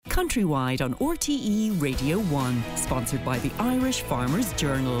Countrywide on RTE Radio 1, sponsored by the Irish Farmers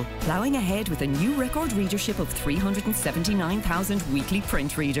Journal, ploughing ahead with a new record readership of 379,000 weekly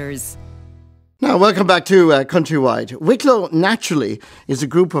print readers. Now, welcome back to Countrywide. Wicklow Naturally is a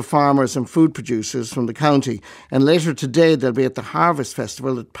group of farmers and food producers from the county, and later today they'll be at the Harvest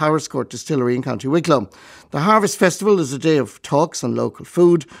Festival at Powerscourt Distillery in County Wicklow. The Harvest Festival is a day of talks on local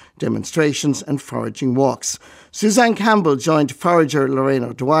food, demonstrations and foraging walks. Suzanne Campbell joined forager Lorraine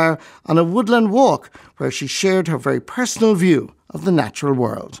O'Dwyer on a woodland walk where she shared her very personal view of the natural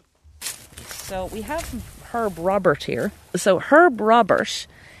world. So we have Herb Robert here. So Herb Robert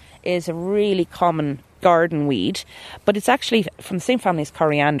is a really common garden weed, but it's actually from the same family as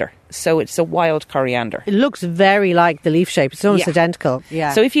coriander. So it's a wild coriander. It looks very like the leaf shape. It's almost identical.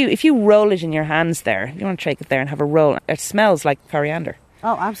 Yeah. So if you roll it in your hands there, you want to take it there and have a roll, it smells like coriander.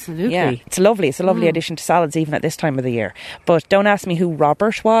 Oh, absolutely. Yeah, it's lovely. It's a lovely addition to salads even at this time of the year. But don't ask me who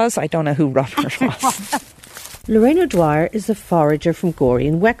Robert was. I don't know who Robert was. Lorraine O'Dwyer is a forager from Gorey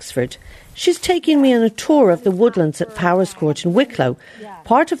in Wexford. She's taking me on a tour of the woodlands at Powerscourt in Wicklow,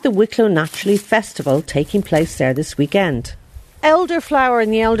 part of the Wicklow Naturally Festival taking place there this weekend. Elderflower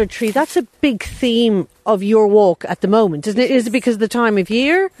and the elder tree, that's a big theme of your walk at the moment, isn't it? Is it because of the time of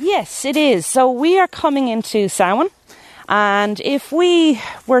year? Yes, it is. So we are coming into Samhain. And if we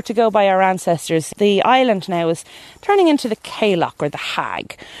were to go by our ancestors, the island now is turning into the Caoilach or the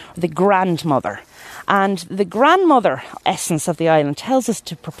hag, or the grandmother. And the grandmother essence of the island tells us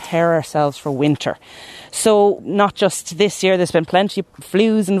to prepare ourselves for winter. So not just this year, there's been plenty of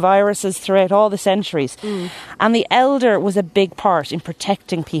flus and viruses throughout all the centuries. And the elder was a big part in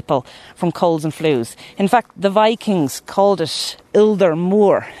protecting people from colds and flus. In fact, the Vikings called it Ilder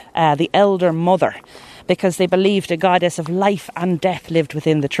Moor, the elder mother, because they believed a goddess of life and death lived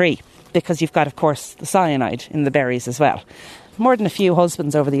within the tree. Because you've got, of course, the cyanide in the berries as well. More than a few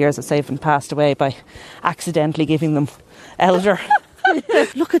husbands over the years that say have passed away by accidentally giving them elder.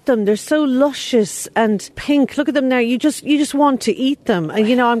 Look at them, they're so luscious and pink. Look at them now, you just want to eat them. And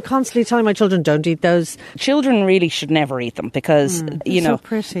you know, I'm constantly telling my children, don't eat those. Children really should never eat them because, so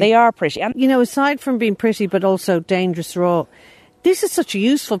pretty. They are pretty. And you know, aside from being pretty but also dangerous raw, this is such a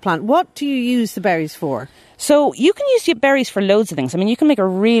useful plant. What do you use the berries for? So you can use your berries for loads of things. I mean, you can make a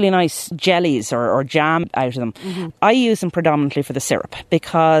really nice jellies or jam out of them. I use them predominantly for the syrup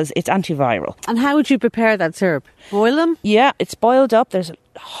because it's antiviral. And how would you prepare that syrup? Boil them? Yeah, it's boiled up. There's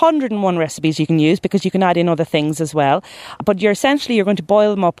 101 recipes you can use because you can add in other things as well. But you're going to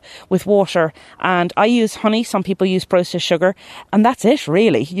boil them up with water. And I use honey. Some people use processed sugar. And that's it,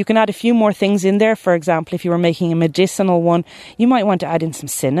 really. You can add a few more things in there. For example, if you were making a medicinal one, you might want to add in some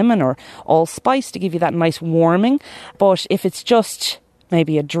cinnamon or allspice to give you that nice warming. But if it's just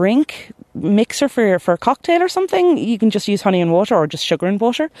maybe a drink mixer for a cocktail or something, you can just use honey and water or just sugar and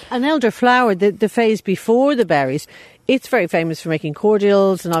water. And elderflower, the phase before the berries, it's very famous for making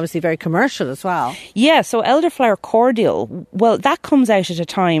cordials and obviously very commercial as well. Yeah, so elderflower cordial, well, that comes out at a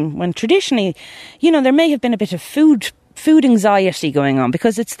time when traditionally, there may have been a bit of food anxiety going on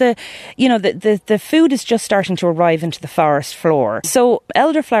because it's the food is just starting to arrive into the forest floor. So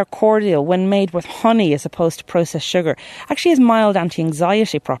elderflower cordial, when made with honey as opposed to processed sugar, actually has mild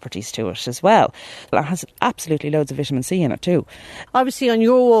anti-anxiety properties to it as well. It has absolutely loads of vitamin C in it too. Obviously on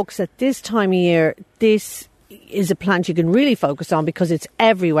your walks at this time of year, this is a plant you can really focus on because it's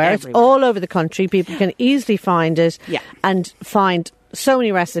everywhere. It's all over the country. People can easily find it and find so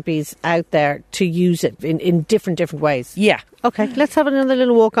many recipes out there to use it in different ways. Yeah. Okay, let's have another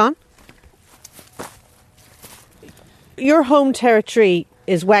little walk on. Your home territory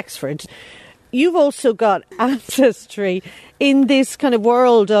is Wexford. You've also got ancestry in this kind of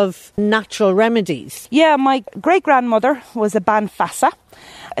world of natural remedies. Yeah, my great-grandmother was a Banfassa.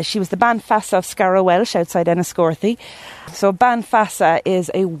 She was the Banfassa of Scarrow Welsh outside Enniscorthy. So Banfassa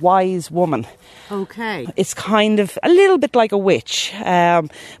is a wise woman. Okay. It's kind of a little bit like a witch,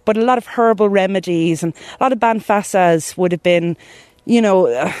 but a lot of herbal remedies, and a lot of Banfassas would have been,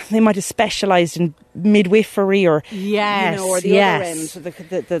 they might have specialised in midwifery or, or the other end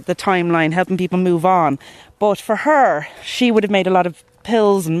of the timeline, helping people move on. But for her, she would have made a lot of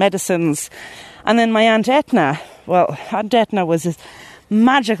pills and medicines. And then my Aunt Etna was a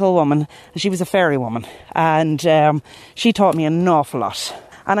magical woman. She was a fairy woman, and she taught me an awful lot.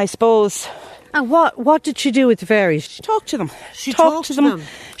 And I suppose... And what did she do with the fairies? She talked to them. She talked to them.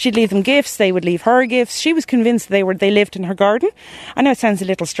 She'd leave them gifts. They would leave her gifts. She was convinced they lived in her garden. I know it sounds a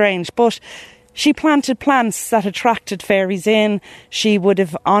little strange, but she planted plants that attracted fairies in. She would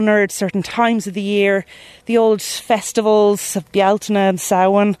have honoured certain times of the year, the old festivals of Bealtaine and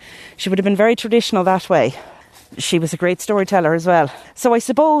Samhain. She would have been very traditional that way. she was a great storyteller as well. So I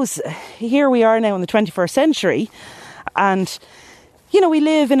suppose here we are now in the 21st century, and we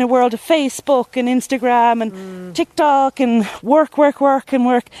live in a world of Facebook and Instagram and TikTok and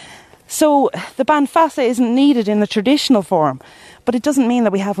work. So the Ban Fasa isn't needed in the traditional form, but it doesn't mean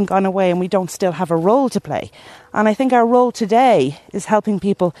that we haven't gone away and we don't still have a role to play. And I think our role today is helping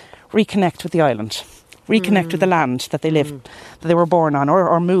people reconnect with the island, reconnect with the land that they live, that they were born on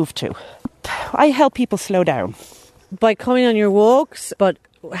or moved to. I help people slow down. By coming on your walks, but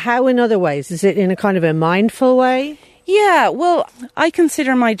how in other ways? Is it in a kind of a mindful way? Yeah, well, I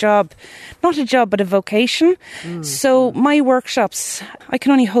consider my job not a job but a vocation. So my workshops, I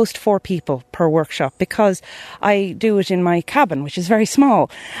can only host 4 people per workshop because I do it in my cabin, which is very small.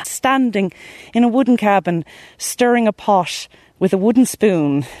 Standing in a wooden cabin, stirring a pot with a wooden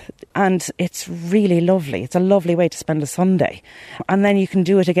spoon, and it's really lovely. It's a lovely way to spend a Sunday. And then you can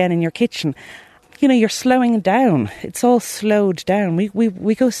do it again in your kitchen. You're slowing down. It's all slowed down.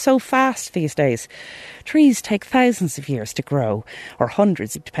 We go so fast these days. Trees take thousands of years to grow, or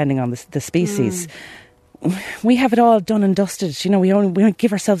hundreds, depending on the species. We have it all done and dusted. We only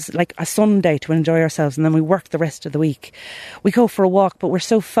give ourselves like a Sunday to enjoy ourselves, and then we work the rest of the week. We go for a walk, but we're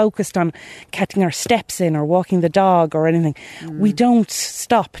so focused on getting our steps in or walking the dog or anything. We don't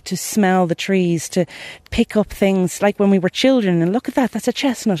stop to smell the trees, to pick up things like when we were children and look at that's a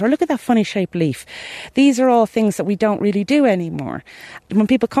chestnut, or look at that funny shaped leaf. These are all things that we don't really do anymore. When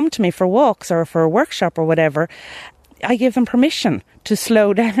people come to me for walks or for a workshop or whatever, I give them permission to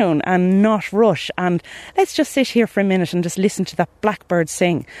slow down and not rush, and let's just sit here for a minute and just listen to that blackbird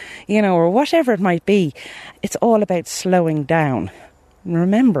sing, or whatever it might be. It's all about slowing down and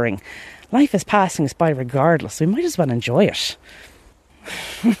remembering life is passing us by regardless. We might as well enjoy it.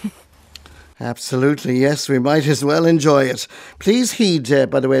 Absolutely, yes, we might as well enjoy it. Please heed,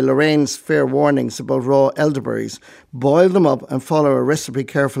 by the way, Lorraine's fair warnings about raw elderberries. Boil them up and follow a recipe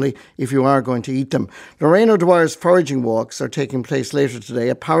carefully if you are going to eat them. Lorraine O'Dwyer's foraging walks are taking place later today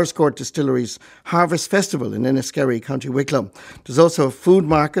at Powerscourt Distillery's Harvest Festival in Enniskerry, County Wicklow. There's also a food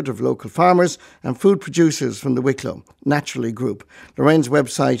market of local farmers and food producers from the Wicklow Naturally Group. Lorraine's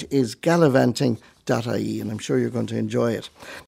website is gallivanting.ie, and I'm sure you're going to enjoy it.